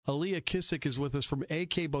Aaliyah Kissick is with us from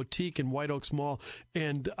AK Boutique in White Oaks Mall.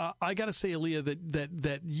 And I got to say, Aaliyah,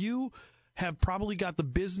 that you have probably got the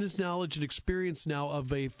business knowledge and experience now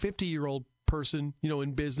of a 50-year-old person,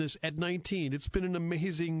 in business at 19. It's been an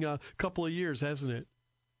amazing couple of years, hasn't it?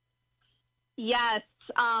 Yes.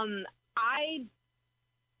 I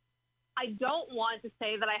don't want to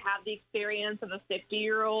say that I have the experience of a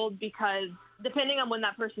 50-year-old because depending on when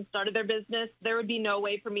that person started their business, there would be no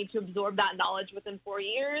way for me to absorb that knowledge within 4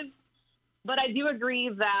 years. But I do agree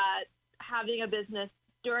that having a business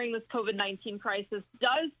during this COVID-19 crisis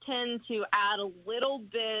does tend to add a little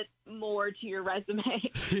bit more to your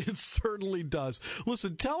resume. It certainly does.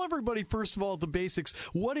 Listen, tell everybody, first of all, the basics.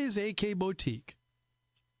 What is AK Boutique?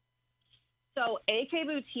 So AK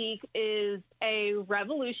Boutique is a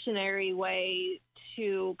revolutionary way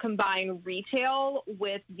to combine retail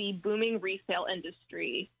with the booming resale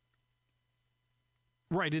industry.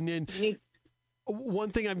 Right. And one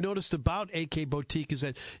thing I've noticed about AK Boutique is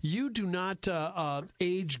that you do not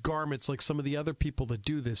age garments like some of the other people that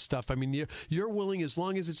do this stuff. I mean, you're willing, as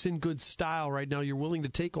long as it's in good style right now, you're willing to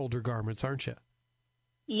take older garments, aren't you?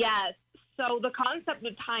 Yes. So the concept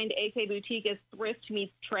behind AK Boutique is thrift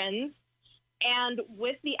meets trends. And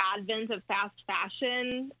with the advent of fast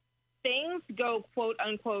fashion, things go, quote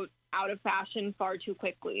unquote, out of fashion far too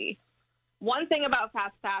quickly. One thing about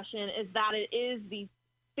fast fashion is that it is these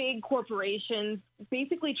big corporations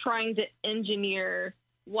basically trying to engineer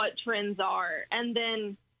what trends are. And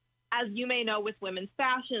then, as you may know, with women's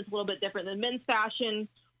fashion, it's a little bit different than men's fashion,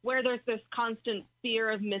 where there's this constant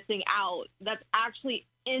fear of missing out that's actually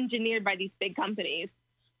engineered by these big companies.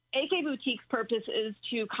 AK Boutique's purpose is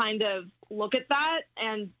to kind of look at that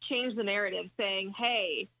and change the narrative, saying,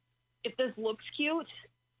 hey, if this looks cute,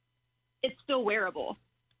 it's still wearable.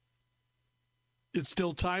 It's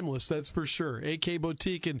still timeless, that's for sure. AK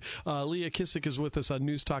Boutique, and Aaliyah Kissick is with us on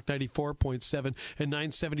News Talk 94.7 and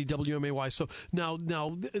 970 WMAY. So now,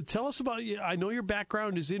 tell us about, I know your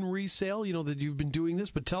background is in resale, that you've been doing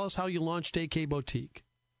this, but tell us how you launched AK Boutique.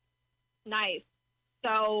 Nice.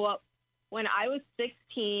 So when I was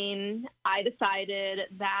 16, I decided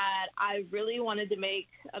that I really wanted to make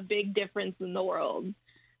a big difference in the world.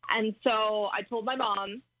 And so I told my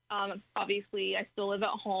mom, obviously I still live at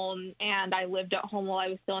home, and I lived at home while I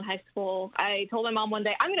was still in high school. I told my mom one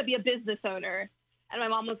day, I'm going to be a business owner. And my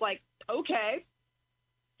mom was like, okay.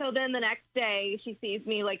 So then the next day she sees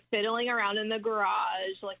me like fiddling around in the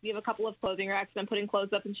garage. Like, we have a couple of clothing racks and I'm putting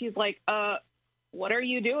clothes up, and she's like, what are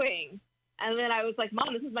you doing? And then I was like,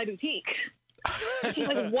 Mom, this is my boutique. And she's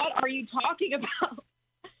like, what are you talking about?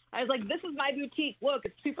 I was like, this is my boutique. Look,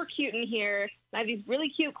 it's super cute in here. I have these really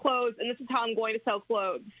cute clothes, and this is how I'm going to sell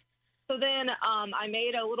clothes. So then I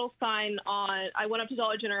made a little sign I went up to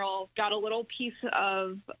Dollar General, got a little piece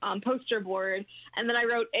of poster board, and then I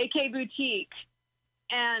wrote AK Boutique.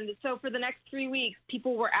 And so for the next 3 weeks,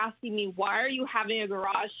 people were asking me, why are you having a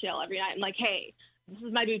garage sale every night? I'm like, hey, this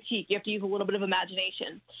is my boutique. You have to use a little bit of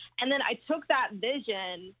imagination. And then I took that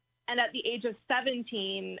vision, and at the age of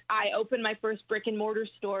 17, I opened my first brick and mortar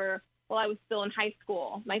store while I was still in high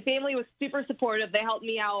school. My family was super supportive. They helped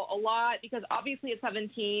me out a lot because obviously at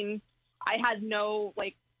 17, I had no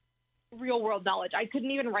real world knowledge. I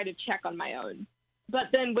couldn't even write a check on my own. But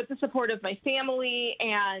then with the support of my family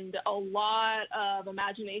and a lot of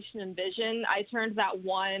imagination and vision, I turned that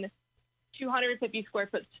one 250 square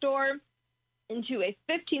foot store into a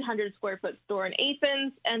 1,500 square foot store in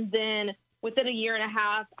Athens. And then within a year and a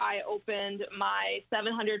half, I opened my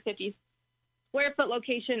 750 square foot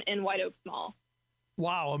location in White Oaks Mall.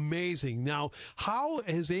 Wow, amazing. Now, how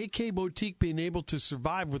has AK Boutique been able to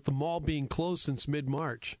survive with the mall being closed since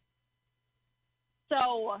mid-March?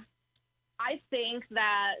 So I think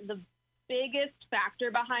that the biggest factor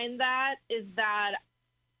behind that is that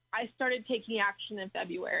I started taking action in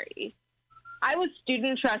February. I was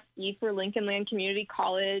student trustee for Lincoln Land Community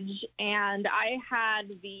College, and I had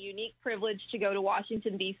the unique privilege to go to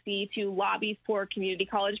Washington, D.C. to lobby for community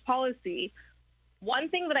college policy. One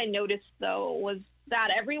thing that I noticed, though, was that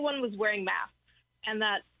everyone was wearing masks and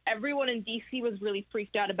that everyone in D.C. was really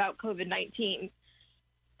freaked out about COVID-19.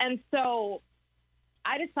 And so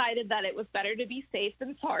I decided that it was better to be safe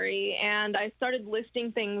than sorry, and I started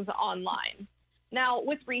listing things online. Now,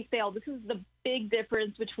 with resale, this is the big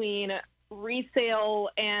difference between resale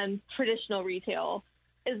and traditional retail,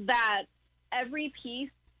 is that every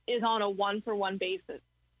piece is on a one-for-one basis.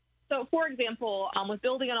 So, for example, with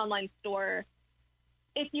building an online store,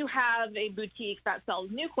 if you have a boutique that sells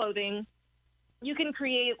new clothing, you can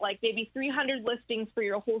create maybe 300 listings for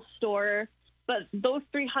your whole store, but those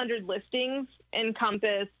 300 listings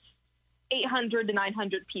encompass 800 to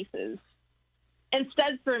 900 pieces.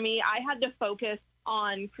 instead for me, I had to focus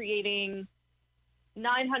on creating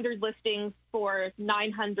 900 listings for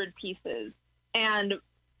 900 pieces. And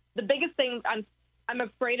the biggest thing, I'm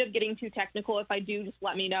afraid of getting too technical. If I do, just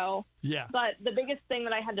let me know. Yeah. But the biggest thing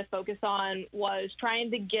that I had to focus on was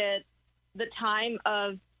trying to get the time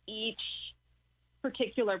of each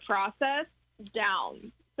particular process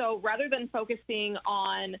down. So rather than focusing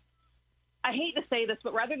on, I hate to say this,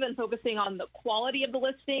 but rather than focusing on the quality of the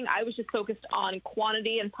listing, I was just focused on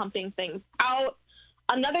quantity and pumping things out.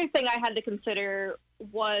 Another thing I had to consider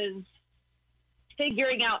was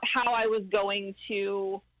figuring out how I was going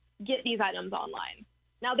to get these items online.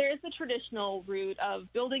 Now, there is the traditional route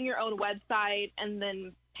of building your own website and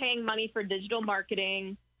then paying money for digital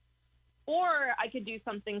marketing. Or I could do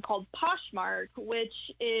something called Poshmark,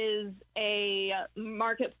 which is a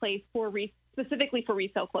marketplace specifically for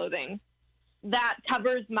resale clothing that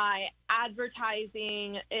covers my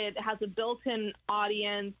advertising. It has a built-in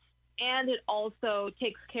audience, and it also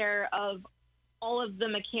takes care of all of the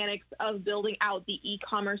mechanics of building out the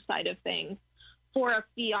e-commerce side of things for a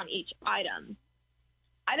fee on each item.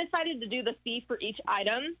 I decided to do the fee for each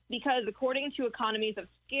item because according to economies of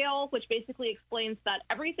scale, which basically explains that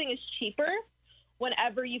everything is cheaper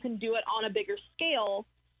whenever you can do it on a bigger scale,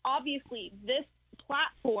 obviously this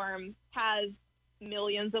platform has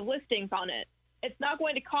millions of listings on it. It's not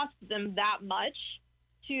going to cost them that much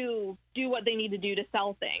to do what they need to do to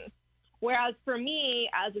sell things. Whereas for me,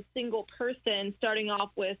 as a single person, starting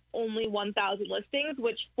off with only 1,000 listings,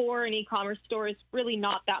 which for an e-commerce store is really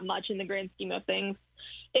not that much in the grand scheme of things,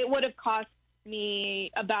 it would have cost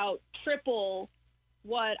me about triple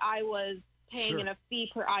what I was paying in a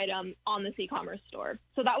fee per item on this e-commerce store.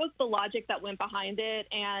 So that was the logic that went behind it,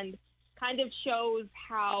 and kind of shows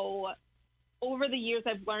how over the years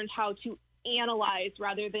I've learned how to analyze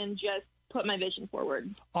rather than just put my vision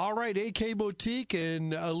forward. All right, AK Boutique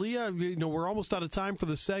and Aaliyah, we're almost out of time for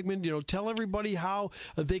the segment. Tell everybody how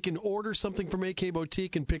they can order something from AK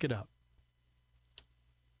Boutique and pick it up.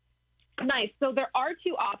 Nice. So there are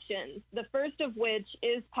two options. The first of which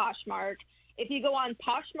is Poshmark. If you go on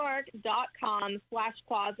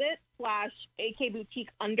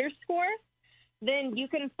Poshmark.com/closet/akboutique_, then you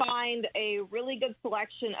can find a really good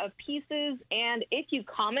selection of pieces. And if you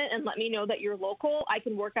comment and let me know that you're local, I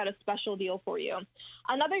can work out a special deal for you.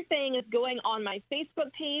 Another thing is going on my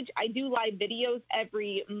Facebook page. I do live videos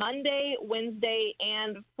every Monday, Wednesday,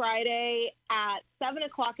 and Friday at 7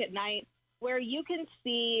 o'clock at night, where you can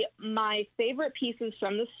see my favorite pieces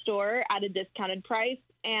from the store at a discounted price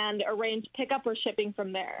and arrange pickup or shipping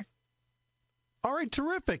from there. All right,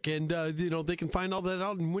 terrific. And, they can find all that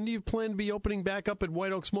out. And when do you plan to be opening back up at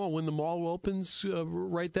White Oaks Mall? When the mall opens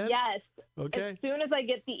right then? Yes. Okay. As soon as I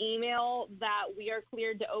get the email that we are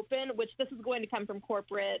cleared to open, which this is going to come from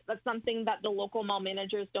corporate, that's something that the local mall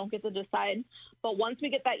managers don't get to decide. But once we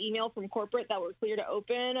get that email from corporate that we're clear to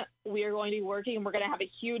open, we are going to be working, and we're going to have a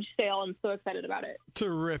huge sale. I'm so excited about it.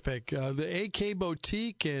 Terrific. The AK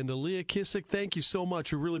Boutique and Aaliyah Kissick, thank you so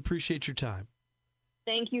much. We really appreciate your time.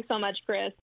 Thank you so much, Chris.